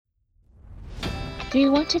Do you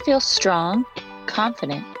want to feel strong,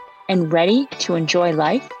 confident, and ready to enjoy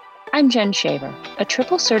life? I'm Jen Shaver, a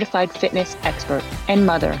triple certified fitness expert and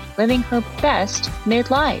mother living her best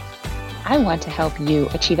midlife. I want to help you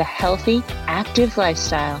achieve a healthy, active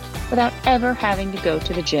lifestyle without ever having to go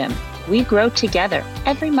to the gym. We grow together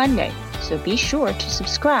every Monday, so be sure to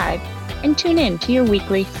subscribe and tune in to your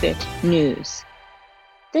weekly Fit News.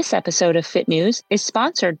 This episode of Fit News is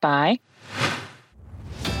sponsored by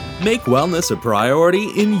Make wellness a priority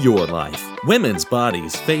in your life. Women's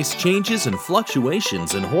bodies face changes and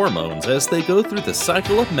fluctuations in hormones as they go through the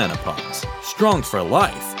cycle of menopause. Strong for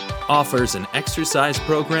Life offers an exercise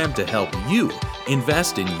program to help you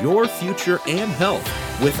invest in your future and health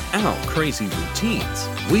without crazy routines.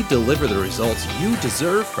 We deliver the results you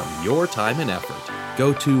deserve from your time and effort.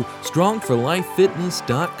 Go to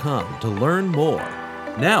strongforlifefitness.com to learn more.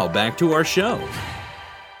 Now back to our show.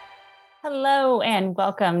 Hello and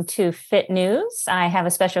welcome to Fit News. I have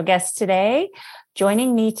a special guest today.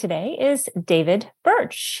 Joining me today is David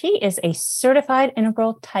Burch. He is a certified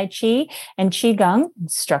integral Tai Chi and Qigong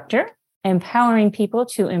instructor, empowering people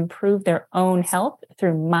to improve their own health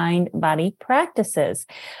through mind-body practices,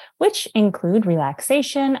 which include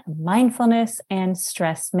relaxation, mindfulness, and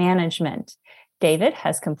stress management. David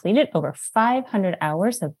has completed over 500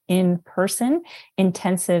 hours of in-person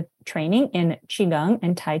intensive training in Qigong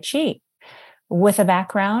and Tai Chi. With a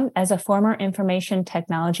background as a former information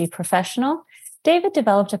technology professional, David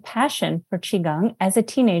developed a passion for Qigong as a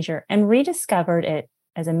teenager and rediscovered it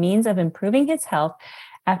as a means of improving his health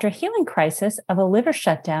after a healing crisis of a liver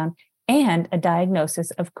shutdown and a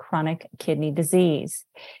diagnosis of chronic kidney disease.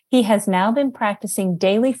 He has now been practicing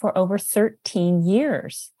daily for over 13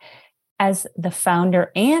 years. As the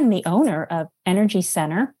founder and the owner of Energy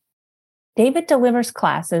Center, David delivers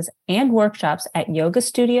classes and workshops at yoga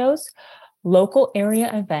studios, local area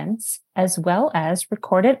events, as well as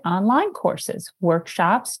recorded online courses,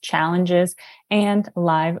 workshops, challenges, and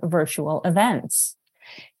live virtual events.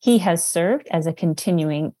 He has served as a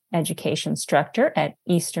continuing education instructor at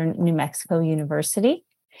Eastern New Mexico University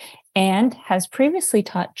and has previously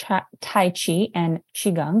taught Tai Chi and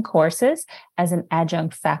Qigong courses as an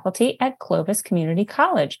adjunct faculty at Clovis Community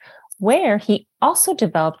College, where he also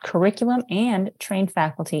developed curriculum and trained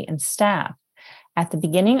faculty and staff. At the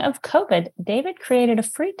beginning of COVID, David created a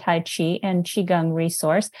free Tai Chi and Qigong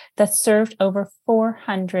resource that served over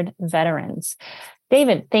 400 veterans.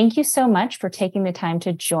 David, thank you so much for taking the time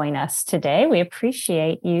to join us today. We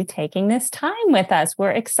appreciate you taking this time with us.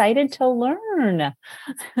 We're excited to learn.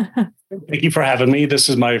 Thank you for having me. This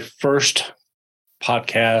is my first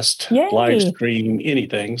podcast, Yay. Live stream,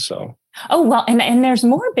 anything. So. Oh, well, and there's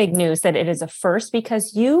more big news that it is a first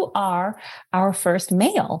because you are our first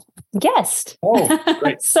male guest. Oh,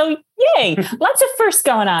 great. So yay, lots of firsts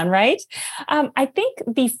going on, right? I think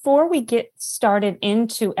before we get started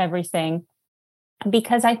into everything,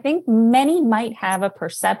 because I think many might have a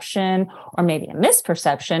perception or maybe a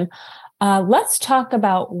misperception, let's talk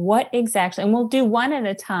about what exactly, and we'll do one at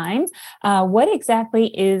a time, what exactly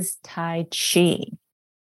is Tai Chi?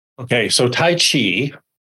 Okay, so Tai Chi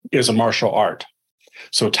is a martial art.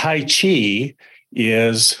 So Tai Chi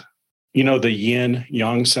is, the yin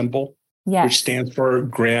yang symbol, Yes. which stands for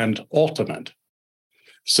grand ultimate.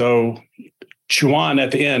 So Shuan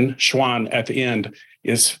at the end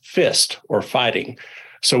is fist or fighting.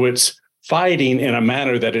 So it's fighting in a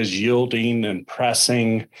manner that is yielding and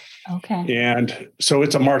pressing. Okay. And so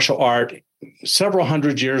it's a martial art, several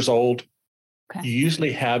hundred years old. Okay. You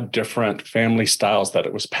usually have different family styles that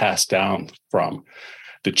it was passed down from.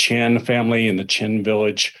 The Chen family in the Chen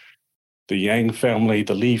village, the Yang family,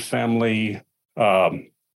 the Li family,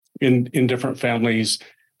 in different families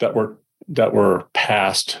that were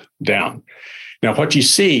passed down. Now, what you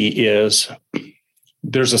see is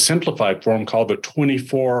there's a simplified form called the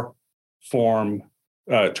 24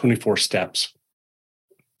 steps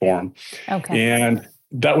form. Okay. And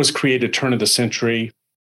that was created turn of the century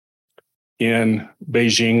in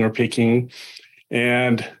Beijing or Peking.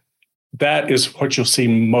 And that is what you'll see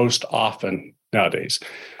most often nowadays.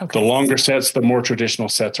 Okay. The longer sets, the more traditional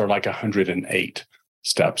sets are like 108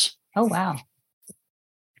 steps. Oh, wow.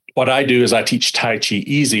 What I do is I teach Tai Chi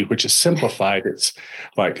Easy, which is simplified. It's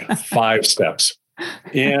like 5 steps.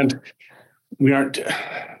 And we're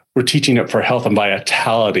teaching it for health and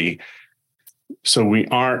vitality. So we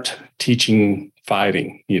aren't teaching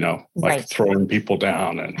fighting, like Right. throwing people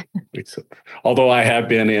down. And although I have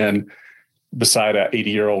been beside an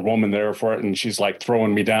 80-year-old woman there for it, and she's like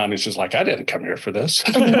throwing me down. It's just like, I didn't come here for this.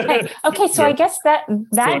 Okay. So I guess that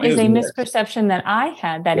So is a mixed. misperception that I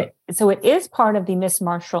had, that it is part of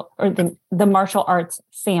the the martial arts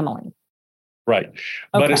family. Right.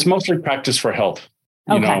 But Okay. it's mostly practice for health,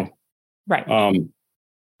 you know. Right.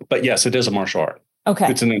 But yes, it is a martial art. Okay.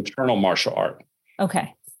 It's an internal martial art.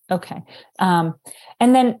 Okay. Okay. And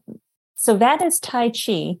then, so that is Tai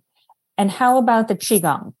Chi. And how about the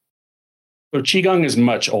Qigong? So Qigong is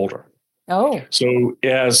much older. Oh, So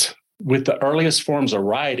as with the earliest forms of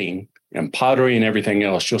writing and pottery and everything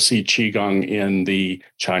else, you'll see Qigong in the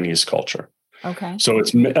Chinese culture. okay. So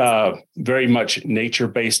it's very much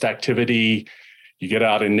nature-based activity. You get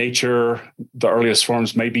out in nature. The earliest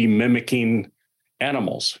forms may be mimicking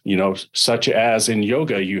animals, you know, such as in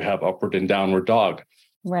yoga, you have upward and downward dog.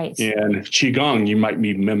 Right. In Qigong, you might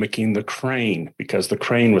be mimicking the crane because the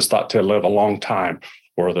crane was thought to live a long time,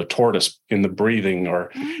 or the tortoise in the breathing,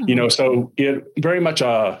 or, you know, so it very much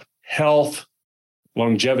a health,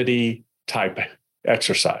 longevity type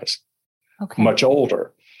exercise, much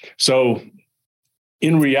older. So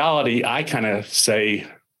in reality, I kind of say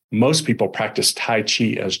most people practice Tai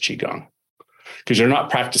Chi as Qigong because you're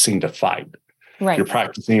not practicing to fight. Right. You're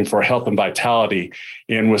practicing for health and vitality.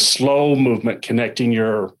 And with slow movement, connecting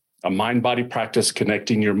a mind-body practice,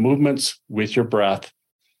 connecting your movements with your breath,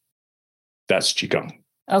 that's Qigong.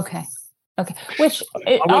 Okay. Okay. Which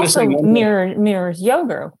it also mirrors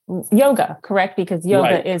yoga, correct? Because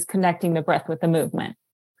yoga is connecting the breath with the movement.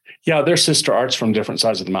 Yeah, they're sister arts from different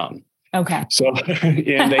sides of the mountain. Okay. So,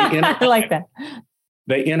 and I like that.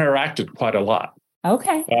 They interacted quite a lot.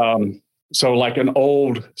 Okay. So like an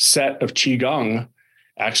old set of Qigong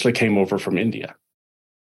actually came over from India,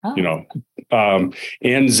 you know,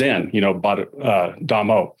 and Zen, you know,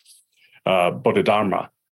 Bodhidharma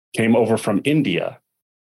came over from India,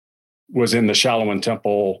 was in the Shaolin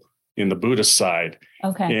Temple in the Buddhist side.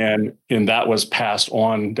 Okay. And that was passed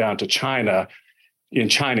on down to China. In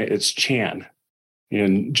China, it's Chan.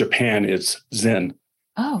 In Japan, it's Zen.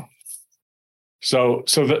 Oh. So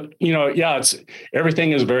that, you know, yeah,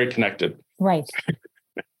 everything is very connected. Right.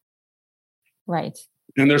 Right.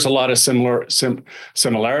 And there's a lot of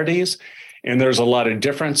similarities, and there's a lot of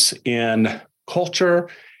difference in culture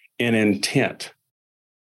and intent.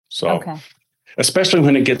 So, especially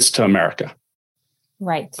when it gets to America.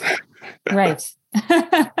 Right. Right.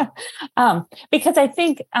 Because I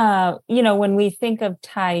think, you know, when we think of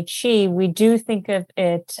Tai Chi, we do think of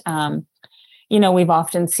it, you know, we've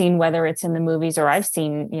often seen, whether it's in the movies or I've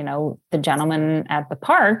seen, you know, the gentleman at the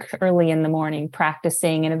park early in the morning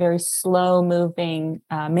practicing in a very slow moving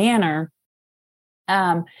manner.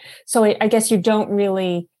 So I guess you don't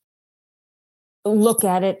really look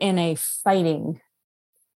at it in a fighting,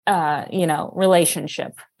 you know,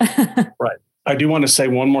 relationship. Right. I do want to say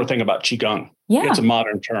one more thing about Qigong. Yeah. It's a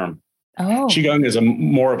modern term. Oh. Qigong is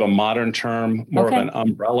more of a modern term, more of an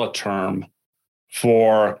umbrella term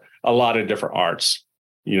for a lot of different arts,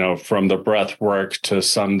 you know, from the breath work to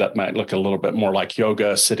some that might look a little bit more like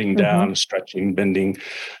yoga, sitting down, stretching, bending,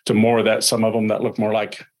 to more that some of them that look more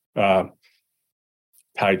like Tai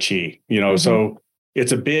Chi, you know. So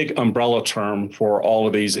it's a big umbrella term for all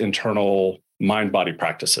of these internal mind-body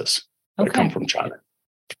practices that come from China.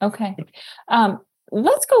 Okay.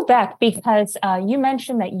 Let's go back because you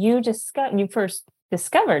mentioned that you first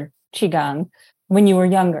discovered Qigong when you were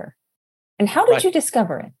younger. And how did you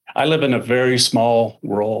discover it? I live in a very small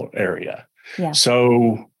rural area. Yeah.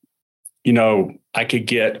 So, you know, I could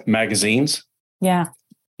get magazines. Yeah.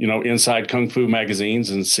 You know, inside Kung Fu magazines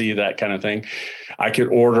and see that kind of thing. I could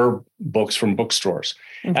order books from bookstores.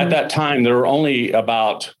 At that time, there were only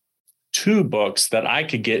about 2 books that I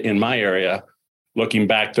could get in my area. Looking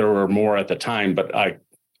back, there were more at the time, but I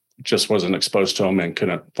just wasn't exposed to them and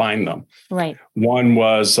couldn't find them. Right. One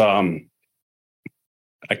was,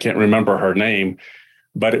 I can't remember her name,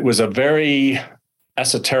 but it was a very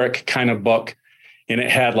esoteric kind of book. And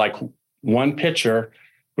it had like one picture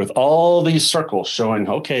with all these circles showing,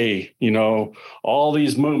 okay, you know, all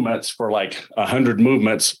these movements for like 100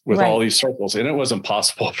 movements with all these circles. And it was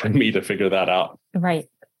impossible for me to figure that out. Right.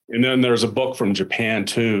 And then there's a book from Japan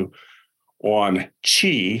too on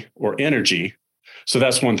Qi or energy. So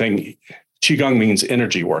that's one thing. Qigong means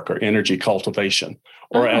energy work or energy cultivation,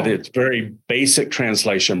 or at its very basic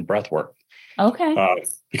translation, breath work. Okay.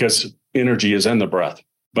 Because energy is in the breath,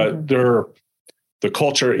 but the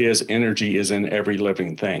culture is energy is in every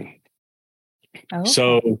living thing. Okay.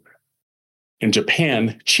 So in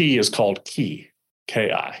Japan, Qi is called Ki,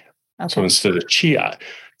 Ki. Okay. So instead of Qi,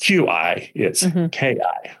 it's Ki.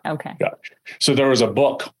 Okay. Yeah. So there was a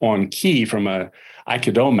book on Ki from a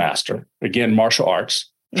Aikido master, again, martial arts,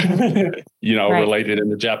 you know, related in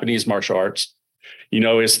the Japanese martial arts. You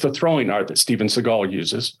know, it's the throwing art that Steven Seagal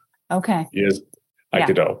uses. Okay. Is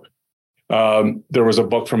Aikido. There was a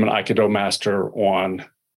book from an Aikido master on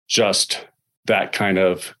just that kind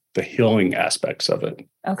of the healing aspects of it.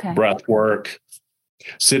 Okay. Breath work,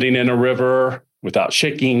 sitting in a river without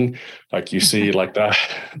shaking, like you see, like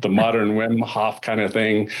the modern Wim Hof kind of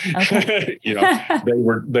thing. Okay.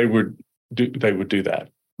 they would do that.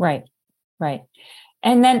 Right. Right.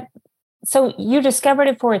 And then, so you discovered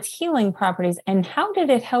it for its healing properties, and how did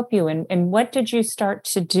it help you? And what did you start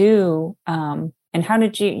to do? And how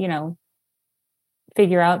did you,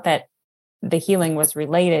 figure out that the healing was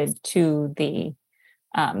related to the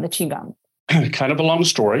Qigong? Kind of a long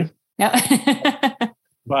story. Yeah.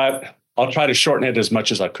 But I'll try to shorten it as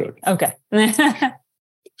much as I could. Okay.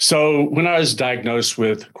 So when I was diagnosed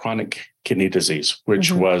with chronic kidney disease,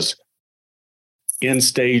 which was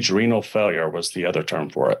end-stage renal failure was the other term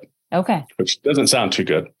for it. Okay. Which doesn't sound too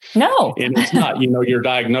good. No. And it's not, your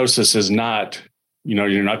diagnosis is not,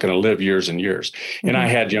 you're not going to live years and years. And I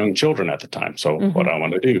had young children at the time. So what I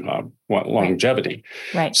want to do, I want longevity.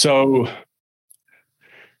 Right. So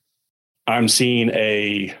I'm seeing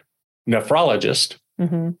a nephrologist.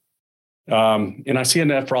 And I see a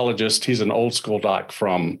nephrologist. He's an old school doc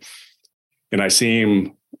and I see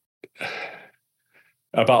him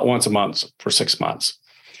about once a month for 6 months.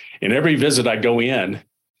 And every visit I go in,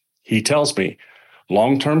 he tells me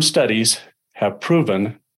long-term studies have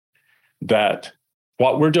proven that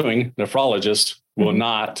what we're doing, nephrologists, will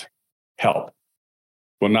not help,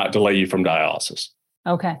 will not delay you from dialysis.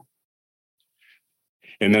 Okay.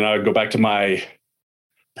 And then I would go back to my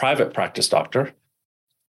private practitioner,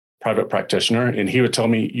 and he would tell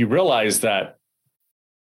me, you realize that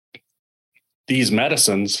these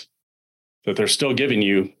medicines that they're still giving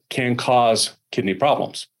you can cause kidney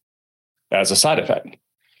problems as a side effect.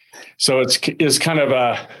 So it's kind of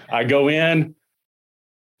I go in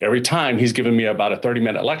every time he's giving me about a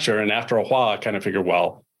 30-minute lecture. And after a while, I kind of figure,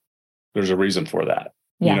 well, there's a reason for that.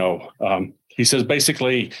 Yeah. He says,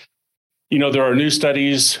 basically, there are new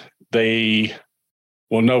studies. They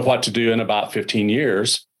will know what to do in about 15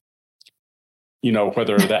 years,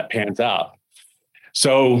 whether that pans out.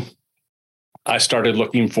 So I started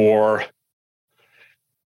looking for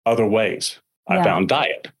other ways. I found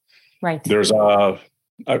diet. Right.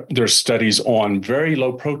 There's studies on very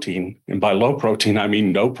low protein. And by low protein, I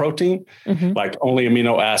mean no protein, like only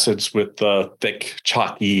amino acids with the thick,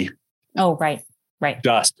 chalky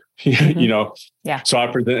dust, Yeah. So I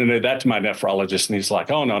presented that to my nephrologist and he's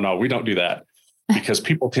like, oh, no, we don't do that because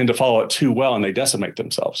people tend to follow it too well and they decimate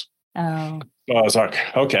themselves. Oh. So I was like,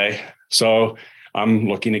 okay. So I'm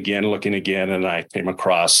looking again, and I came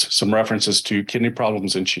across some references to kidney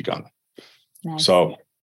problems in Qigong. Nice. So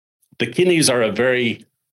the kidneys are a very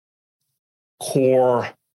core,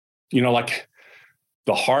 like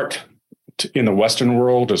the heart in the Western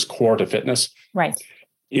world is core to fitness. Right.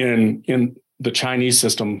 In the Chinese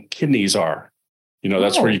system, kidneys are,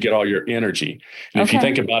 that's where you get all your energy. And if you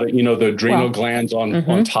think about it, the adrenal glands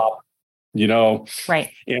on top,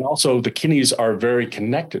 Right. And also the kidneys are very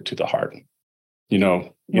connected to the heart, in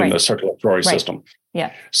the circulatory system.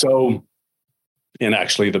 Yeah. So, and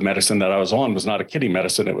actually the medicine that I was on was not a kidney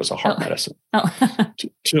medicine. It was a heart medicine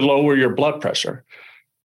to lower your blood pressure.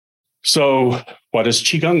 So what does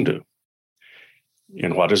Qigong do?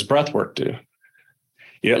 And what does breath work do?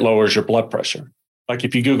 It lowers your blood pressure. Like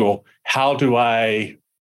if you Google, how do I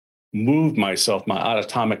move myself, my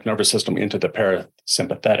autonomic nervous system into the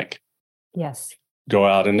parasympathetic? Yes. Go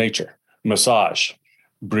out in nature, massage,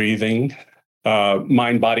 breathing,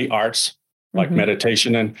 mind-body arts like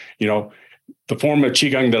meditation. And, the form of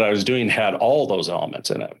Qigong that I was doing had all those elements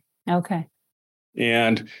in it. Okay.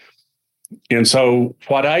 And so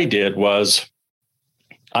what I did was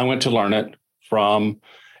I went to learn it from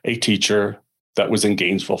a teacher that was in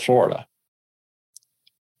Gainesville, Florida.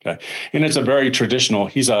 Okay. And it's a very traditional,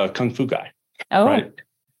 he's a Kung Fu guy. Oh. Right.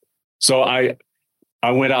 So I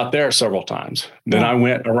went out there several times. Then I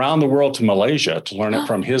went around the world to Malaysia to learn it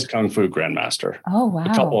from his Kung Fu grandmaster. Oh, wow.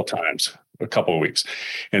 A couple of times, a couple of weeks.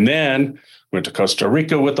 And then went to Costa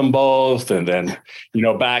Rica with them both. And then,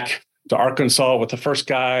 back to Arkansas with the first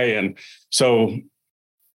guy. And so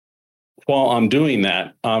while I'm doing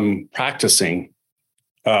that, I'm practicing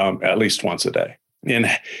at least once a day. And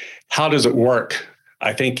how does it work?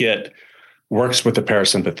 I think it works with the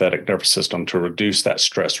parasympathetic nervous system to reduce that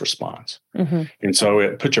stress response. And so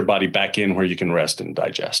it puts your body back in where you can rest and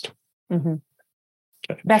digest. Okay.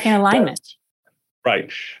 Back in alignment.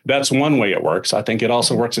 Right. That's one way it works. I think it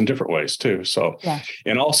also works in different ways too. So,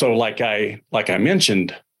 and also like I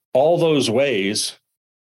mentioned, all those ways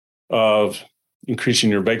of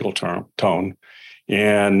increasing your vagal tone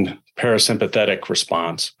and parasympathetic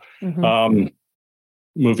response,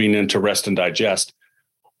 moving into rest and digest,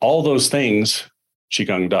 all those things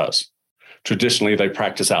Qigong does. traditionally they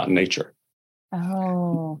practice out in nature.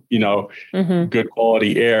 Oh. Good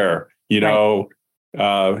quality air,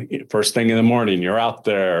 first thing in the morning, you're out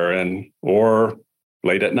there, or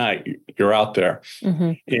late at night, you're out there.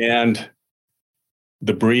 And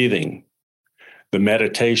the breathing, the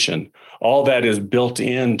meditation, all that is built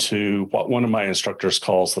into what one of my instructors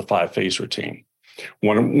calls the 5-phase routine.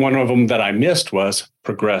 One of them that I missed was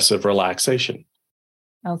progressive relaxation.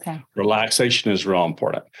 Okay. Relaxation is real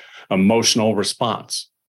important. Emotional response,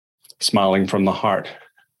 smiling from the heart,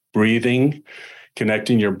 breathing,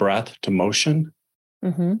 connecting your breath to motion,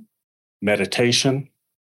 meditation.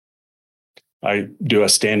 I do a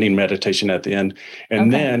standing meditation at the end,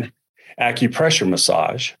 and then acupressure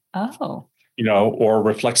massage. Oh. Or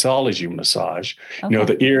reflexology massage.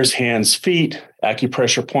 The ears, hands, feet,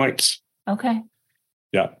 acupressure points. Okay.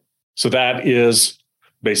 Yeah. So that is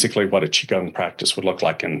basically what a Qigong practice would look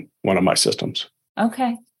like in one of my systems.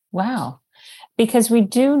 Okay. Wow. Because we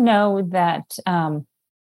do know that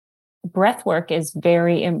breath work is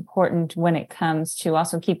very important when it comes to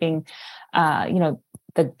also keeping,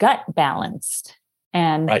 the gut balanced.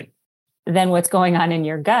 And then what's going on in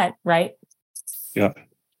your gut, right? Yeah.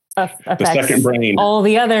 Affects the second brain, all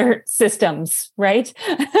the other systems, right?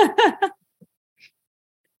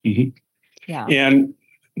 Yeah. And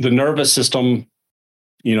the nervous system,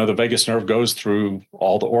 the vagus nerve goes through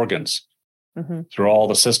all the organs, through all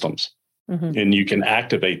the systems, and you can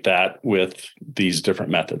activate that with these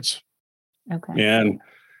different methods. Okay. And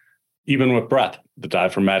even with breath, the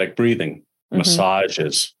diaphragmatic breathing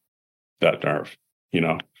massages that nerve,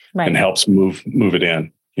 and helps move it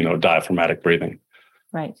in, diaphragmatic breathing.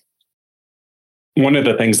 Right. One of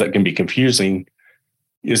the things that can be confusing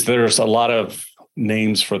is there's a lot of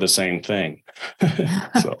names for the same thing.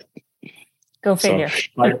 So go figure.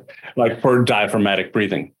 So, like for diaphragmatic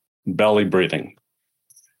breathing, belly breathing,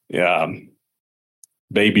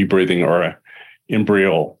 baby breathing, or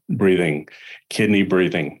embryo breathing, kidney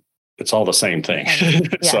breathing. It's all the same thing.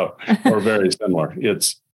 So, or very similar.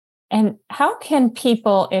 And how can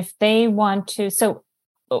people, if they want to, so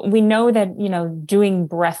we know that, doing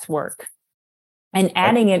breath work and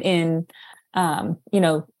adding it in,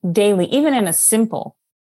 daily, even in a simple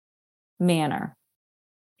manner,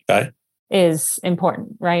 is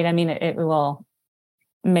important, right? I mean, it will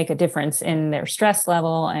make a difference in their stress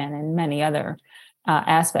level and in many other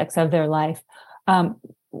aspects of their life.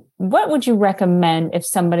 What would you recommend if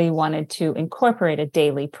somebody wanted to incorporate a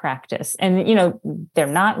daily practice? And, they're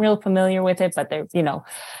not real familiar with it, but they're,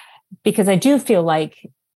 because I do feel like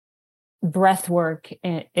breath work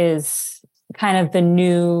is kind of the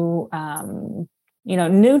new,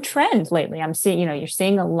 new trend lately. I'm seeing, you're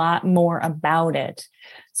seeing a lot more about it.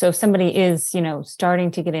 So if somebody is,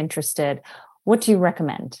 starting to get interested, what do you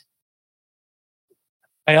recommend?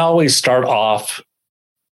 I always start off,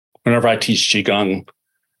 whenever I teach Qigong,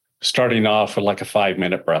 starting off with like a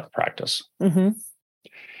 5-minute breath practice.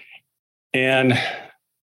 And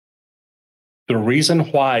the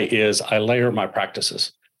reason why is I layer my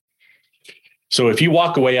practices. So if you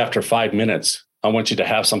walk away after 5 minutes, I want you to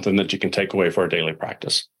have something that you can take away for a daily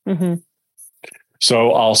practice.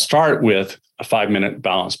 So I'll start with a 5-minute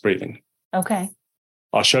balanced breathing. Okay.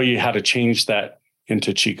 I'll show you how to change that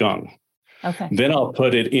into Qigong. Okay. Then I'll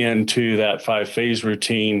put it into that 5-phase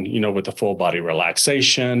routine, with the full body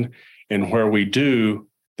relaxation, and where we do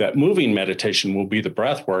that moving meditation will be the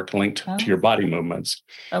breath work linked to your body movements.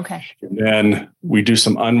 Okay. And then we do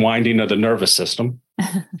some unwinding of the nervous system.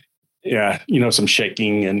 Some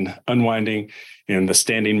shaking and unwinding and the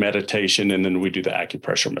standing meditation. And then we do the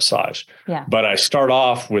acupressure massage. Yeah. But I start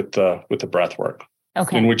off with the breath work.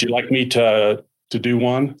 Okay. And would you like me to do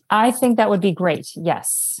one? I think that would be great.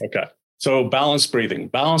 Yes. Okay. So balanced breathing.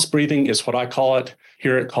 Balanced breathing is what I call it.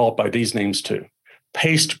 Hear it called by these names too.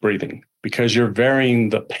 Paced breathing, because you're varying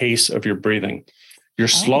the pace of your breathing. You're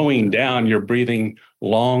slowing down. You're breathing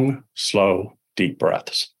long, slow, deep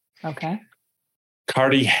breaths. Okay.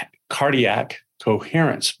 Cardiac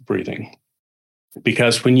coherence breathing,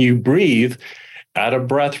 because when you breathe at a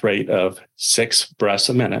breath rate of 6 breaths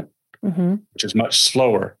a minute, which is much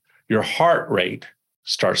slower, your heart rate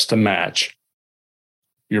starts to match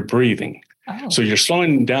your breathing. So you're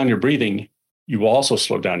slowing down your breathing, you will also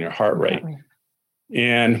slow down your heart rate.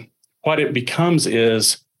 And what it becomes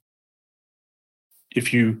is,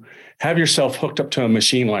 if you have yourself hooked up to a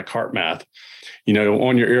machine like HeartMath,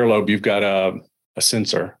 on your earlobe, you've got a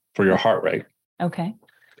sensor for your heart rate. Okay.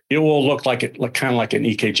 It will look like kind of like an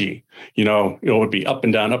EKG. It would be up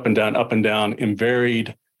and down, up and down, up and down, and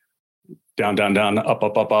varied down, down, down, up,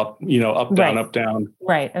 up, up, up, up, down, up, down.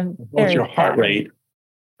 Right. Both your heart rate,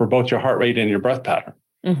 for both your heart rate and your breath pattern.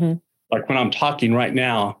 Like when I'm talking right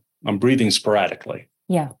now, I'm breathing sporadically.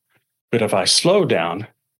 Yeah. But if I slow down,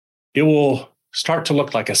 it will start to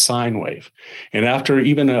look like a sine wave. And after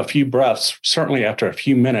even a few breaths, certainly after a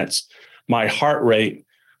few minutes, my heart rate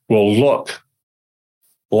will look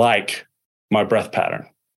like my breath pattern.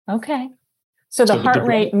 Okay. So the heart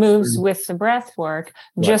rate moves with the breath work,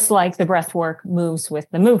 just like the breath work moves with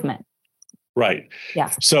the movement. Right. Yeah.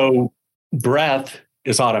 So breath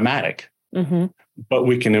is automatic, but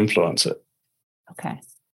we can influence it. Okay.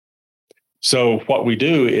 So what we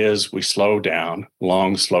do is we slow down,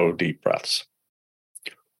 long, slow, deep breaths.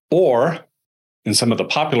 Or in some of the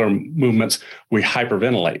popular movements, we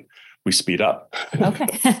hyperventilate, we speed up.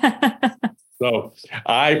 Okay. So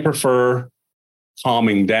I prefer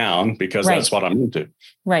calming down because that's what I'm into.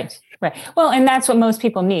 Right. Well, and that's what most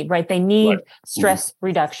people need, right? They need stress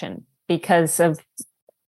reduction because of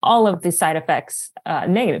all of the side effects,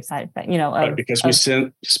 negative side effects, because we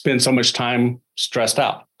spend so much time stressed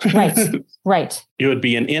out. Right. It would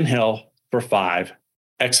be an inhale for 5,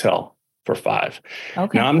 exhale for 5.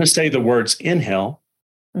 Okay. Now I'm going to say the words inhale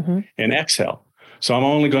and exhale. So I'm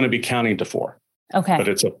only going to be counting to 4. Okay. But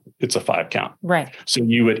it's a 5 count. Right. So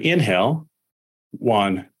you would inhale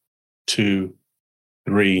 1, 2,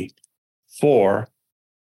 3, 4.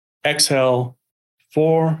 Exhale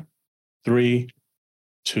 4, 3,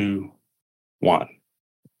 2, 1.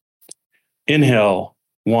 Inhale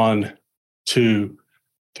 1, 2,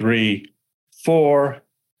 3, 4.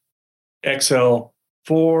 Exhale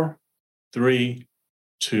 4, 3,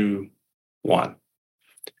 2, 1.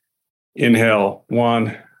 Inhale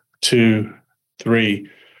 1, 2, 3,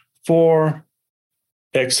 4.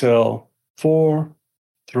 Exhale 4,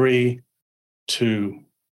 3, 2,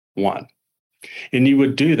 1. And you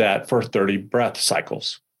would do that for 30 breath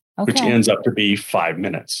cycles, which ends up to be 5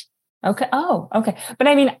 minutes. Okay. Oh, okay. But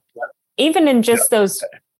I mean, even in just those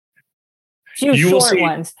few short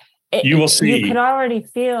ones, you will see. You could already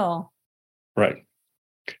feel. Right.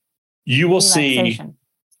 You will relaxation.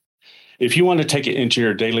 see. If you want to take it into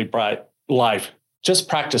your daily life, just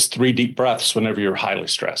practice 3 deep breaths whenever you're highly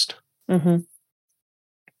stressed.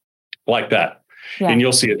 Like that. Yeah. And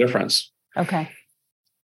you'll see a difference. Okay.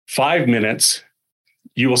 5 minutes,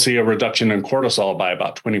 you will see a reduction in cortisol by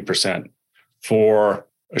about 20% for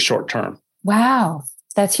a short term. Wow.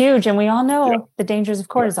 That's huge. And we all know the dangers of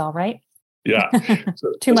cortisol, right? Yeah.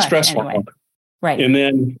 So too much anyway. Right. And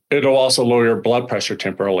then it'll also lower your blood pressure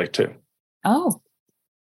temporarily too. Oh.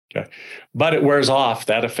 Okay. But it wears off.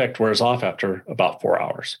 That effect wears off after about 4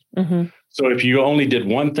 hours. So if you only did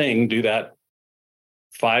one thing, do that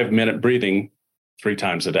 5-minute breathing 3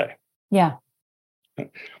 times a day. Yeah.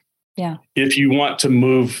 Yeah. If you want to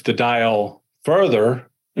move the dial further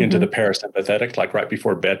into the parasympathetic, like right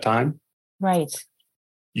before bedtime,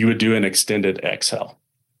 you would do an extended exhale.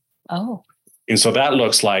 Oh. And so that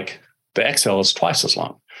looks like the exhale is twice as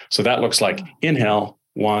long. So that looks like inhale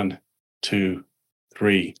 1, 2,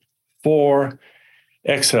 3, 4.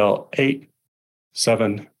 Exhale 8,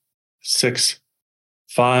 7, 6,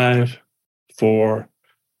 5, 4,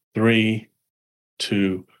 3,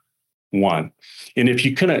 2, 1. And if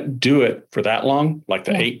you couldn't do it for that long, like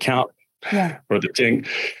the 8 count or the 10,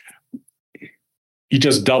 you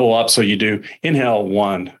just double up. So you do inhale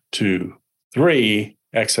 1, 2, 3,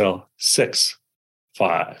 exhale 6,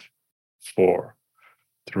 5, 4,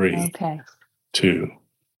 3, 2,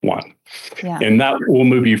 1. Yeah. And that will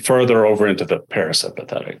move you further over into the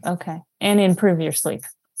parasympathetic. Okay. And improve your sleep.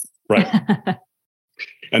 Right.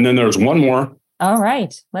 And then there's one more. All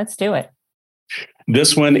right. Let's do it.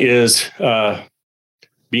 This one is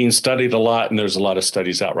being studied a lot, and there's a lot of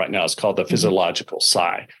studies out right now. It's called the physiological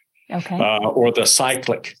sigh, or the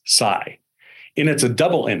cyclic sigh. And it's a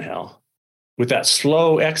double inhale with that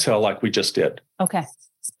slow exhale like we just did. Okay.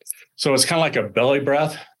 So it's kind of like a belly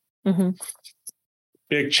breath,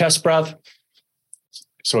 big chest breath.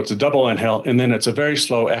 So it's a double inhale, and then it's a very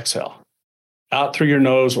slow exhale out through your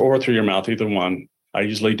nose or through your mouth, either one. I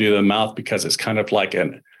usually do the mouth because it's kind of like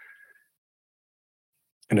an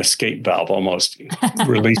escape valve almost.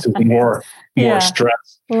 Releases more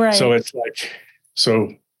stress. Right. So it's like,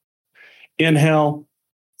 inhale,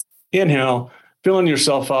 filling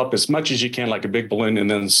yourself up as much as you can, like a big balloon, and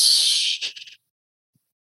then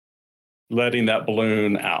letting that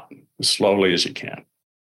balloon out as slowly as you can.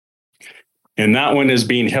 And that one is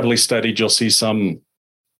being heavily studied. You'll see some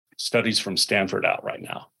studies from Stanford out right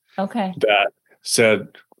now. Okay. That said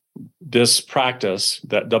this practice,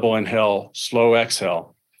 that double inhale, slow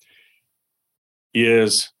exhale,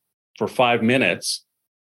 is for 5 minutes,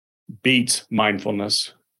 beats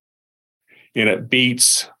mindfulness, and it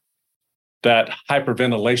beats that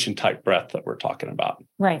hyperventilation type breath that we're talking about.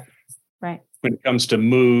 Right. when it comes to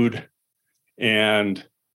mood and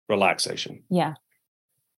relaxation. Yeah.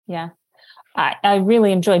 Yeah. I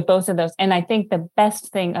really enjoyed both of those. And I think the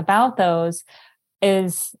best thing about those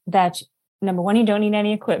is that, number one, you don't need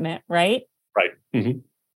any equipment, right? Right. Mm-hmm.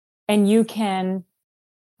 And you can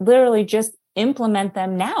literally just implement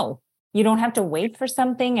them now. You don't have to wait for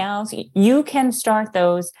something else. You can start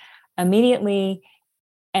those immediately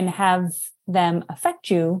and have them affect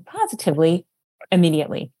you positively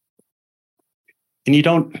immediately. And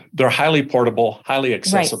they're highly portable, highly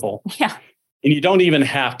accessible. Right. Yeah. And you don't even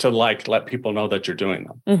have to let people know that you're doing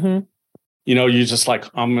them. Mm-hmm. You just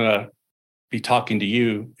I'm going to be talking to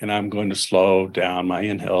you and I'm going to slow down my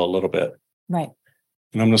inhale a little bit. Right.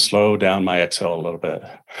 And I'm going to slow down my exhale a little bit.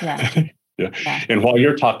 Yeah. Yeah. And while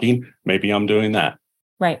you're talking, maybe I'm doing that.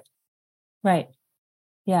 Right. Right.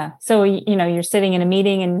 Yeah. So, you're sitting in a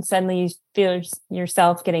meeting and suddenly you feel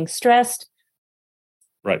yourself getting stressed.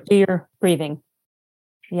 Right. Do your breathing.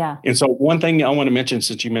 Yeah. And so one thing I want to mention,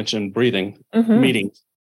 since you mentioned breathing and meetings.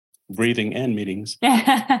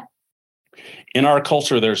 In our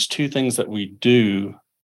culture, there's two things that we do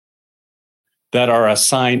that are a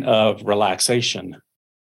sign of relaxation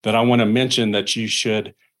that I want to mention that you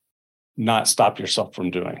should not stop yourself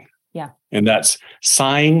from doing. Yeah. And that's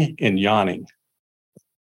sighing and yawning.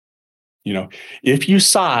 If you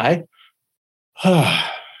sigh,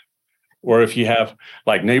 or if you have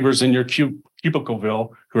neighbors in your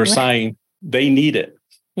cubicleville who are sighing, they need it.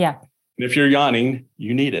 Yeah. And if you're yawning,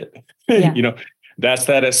 you need it. Yeah. That's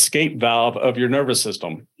that escape valve of your nervous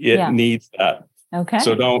system. It needs that. Okay.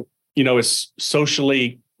 So don't, we're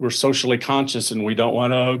socially conscious and we don't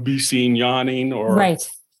want to be seen yawning or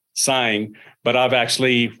sighing. But I've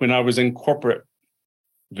actually, when I was in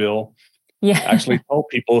corporateville, actually told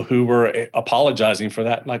people who were apologizing for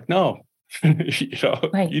that, no,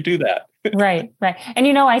 you do that. Right.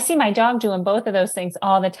 And, I see my dog doing both of those things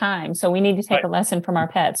all the time. So we need to take a lesson from our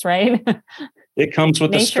pets, right? It comes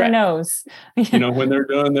with Nature the stress. knows. When they're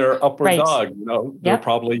doing their upward dog, they're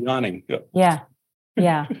probably yawning. Yeah.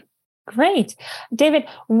 Great. David,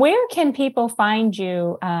 where can people find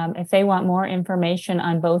you if they want more information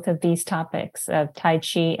on both of these topics of Tai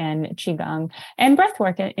Chi and Qigong and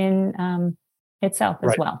breathwork in itself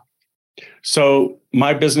as well? So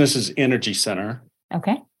my business is Energy Center.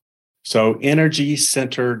 Okay. So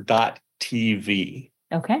energycenter.tv.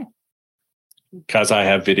 Okay. Because I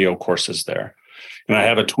have video courses there. And I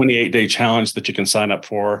have a 28-day challenge that you can sign up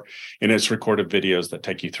for. And it's recorded videos that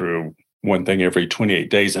take you through one thing every 28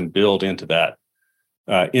 days and build into that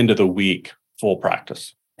end of the week full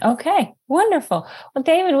practice. Okay, wonderful. Well,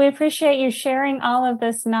 David, we appreciate you sharing all of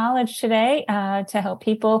this knowledge today to help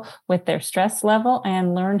people with their stress level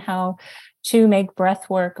and learn how to make breath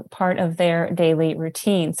work part of their daily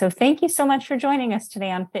routine. So thank you so much for joining us today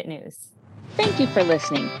on Fit News. Thank you for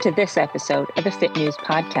listening to this episode of the Fit News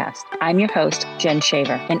Podcast. I'm your host, Jen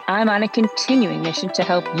Shaver, and I'm on a continuing mission to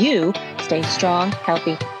help you stay strong,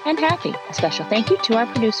 healthy, and happy. A special thank you to our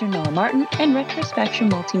producer, Noah Martin, and Retrospection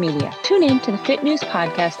Multimedia. Tune in to the Fit News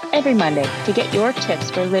Podcast every Monday to get your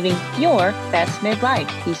tips for living your best midlife.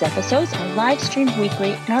 These episodes are live streamed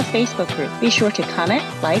weekly in our Facebook group. Be sure to comment,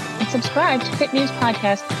 like, and subscribe to Fit News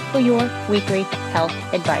Podcast for your weekly health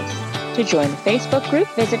advice. To join the Facebook group,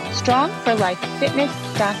 visit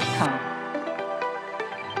strongforlifefitness.com.